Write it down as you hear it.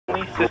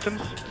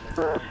systems.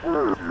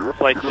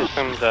 Flight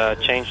systems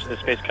changed to the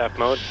spacecraft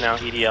mode. It's now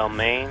EDL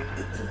main.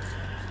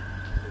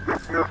 The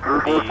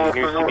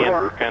new CBM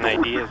program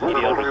ID is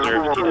EDL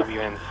reserve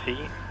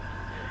TWNC.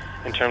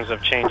 In terms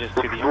of changes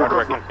to the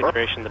hardware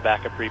configuration, the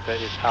backup REPA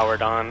is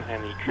powered on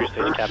and the cruise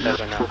stage CAPEs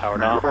are now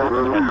powered off. The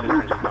rest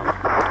systems is known.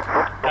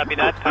 Copy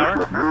that,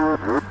 power?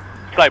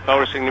 Flight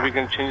power,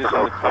 significant changes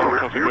in the power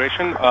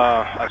configuration.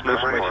 As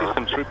mentioned by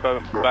systems,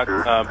 REPA back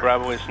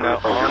Bravo is now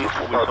on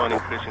with an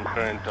increasing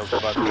current of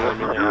about 300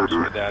 milliamps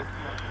for that.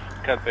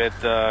 CAPET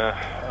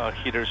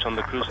heaters on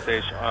the cruise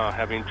stage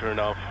have been turned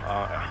off.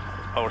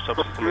 Power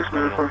subsystem is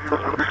nominal.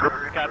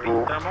 Copy,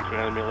 thermal.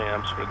 300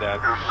 milliamps for that.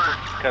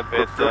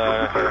 CAPET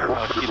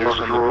heaters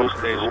on the cruise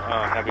stage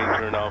have been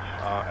turned off.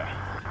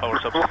 Power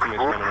subsystem is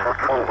nominal.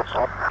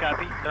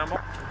 Copy, thermal.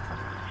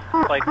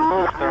 Flight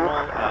systems thermal.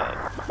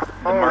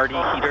 The Marty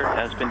heater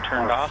has been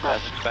turned off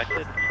as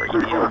expected for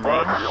EDL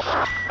main.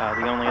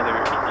 The only other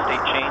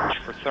state change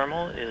for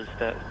thermal is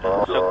that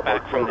the soak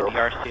back from the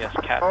DRCS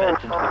cap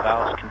vents into the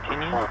valves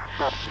continues.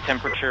 The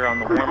temperature on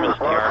the warmest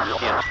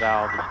DRCS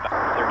valve is about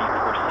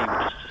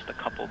 34°C, which is just a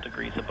couple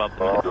degrees above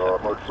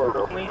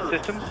the mid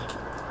systems.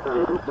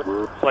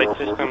 Flight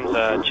systems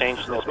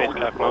changed to the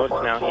spacecraft mode.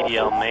 It's now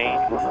EDL main.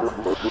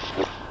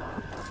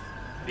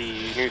 The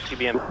new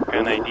CBM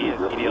program ID is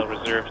EDL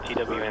reserve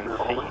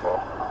TWNC.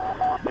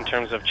 In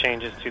terms of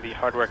changes to the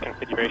hardware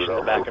configuration,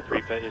 the backup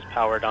REPA is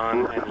powered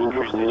on and the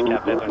cruise stage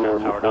CAPEs are now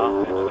powered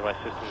off, and otherwise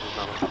systems is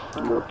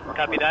nominal.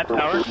 Copy that,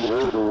 power?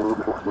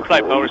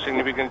 Flight power,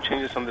 significant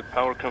changes on the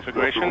power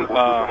configuration.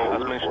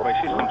 As mentioned by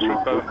systems,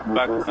 REPA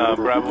back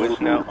Bravo is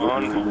now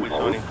on with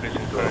an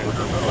increasing current of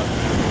about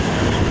 300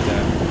 milliamps for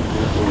that.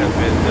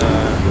 CAPET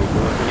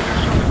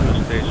heaters on the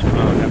cruise stage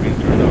have been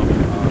turned off.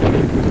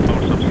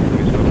 Power subsystem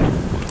is nominal.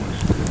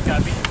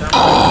 Copy,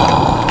 thermal.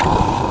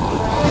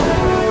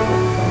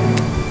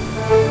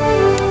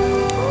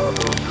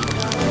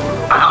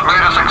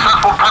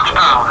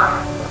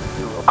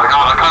 I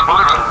can't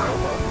believe it.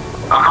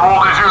 After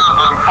all these years,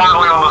 I'm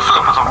finally on the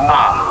surface of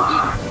Mars.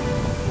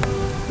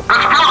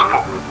 It's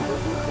beautiful.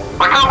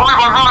 I can't believe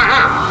I'm really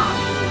here.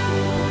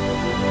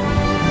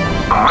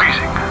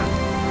 Amazing.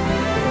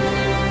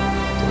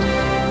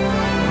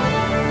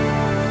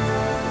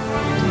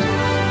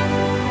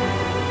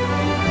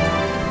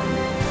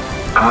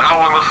 And now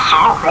I must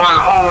salute my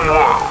home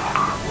world.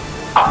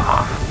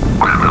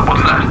 Wait a minute,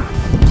 what's that?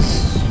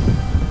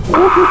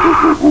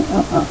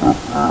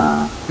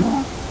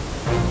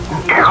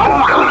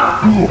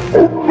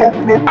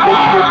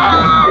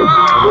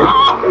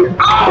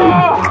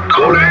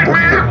 Don't eat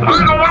me! I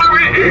don't want to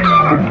be eaten!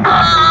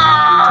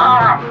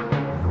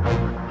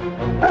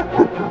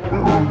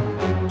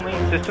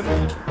 Systems.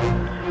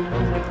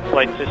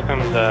 Flight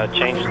systems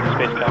changed to the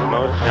spacecraft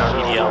mode. It's now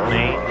EDL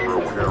main.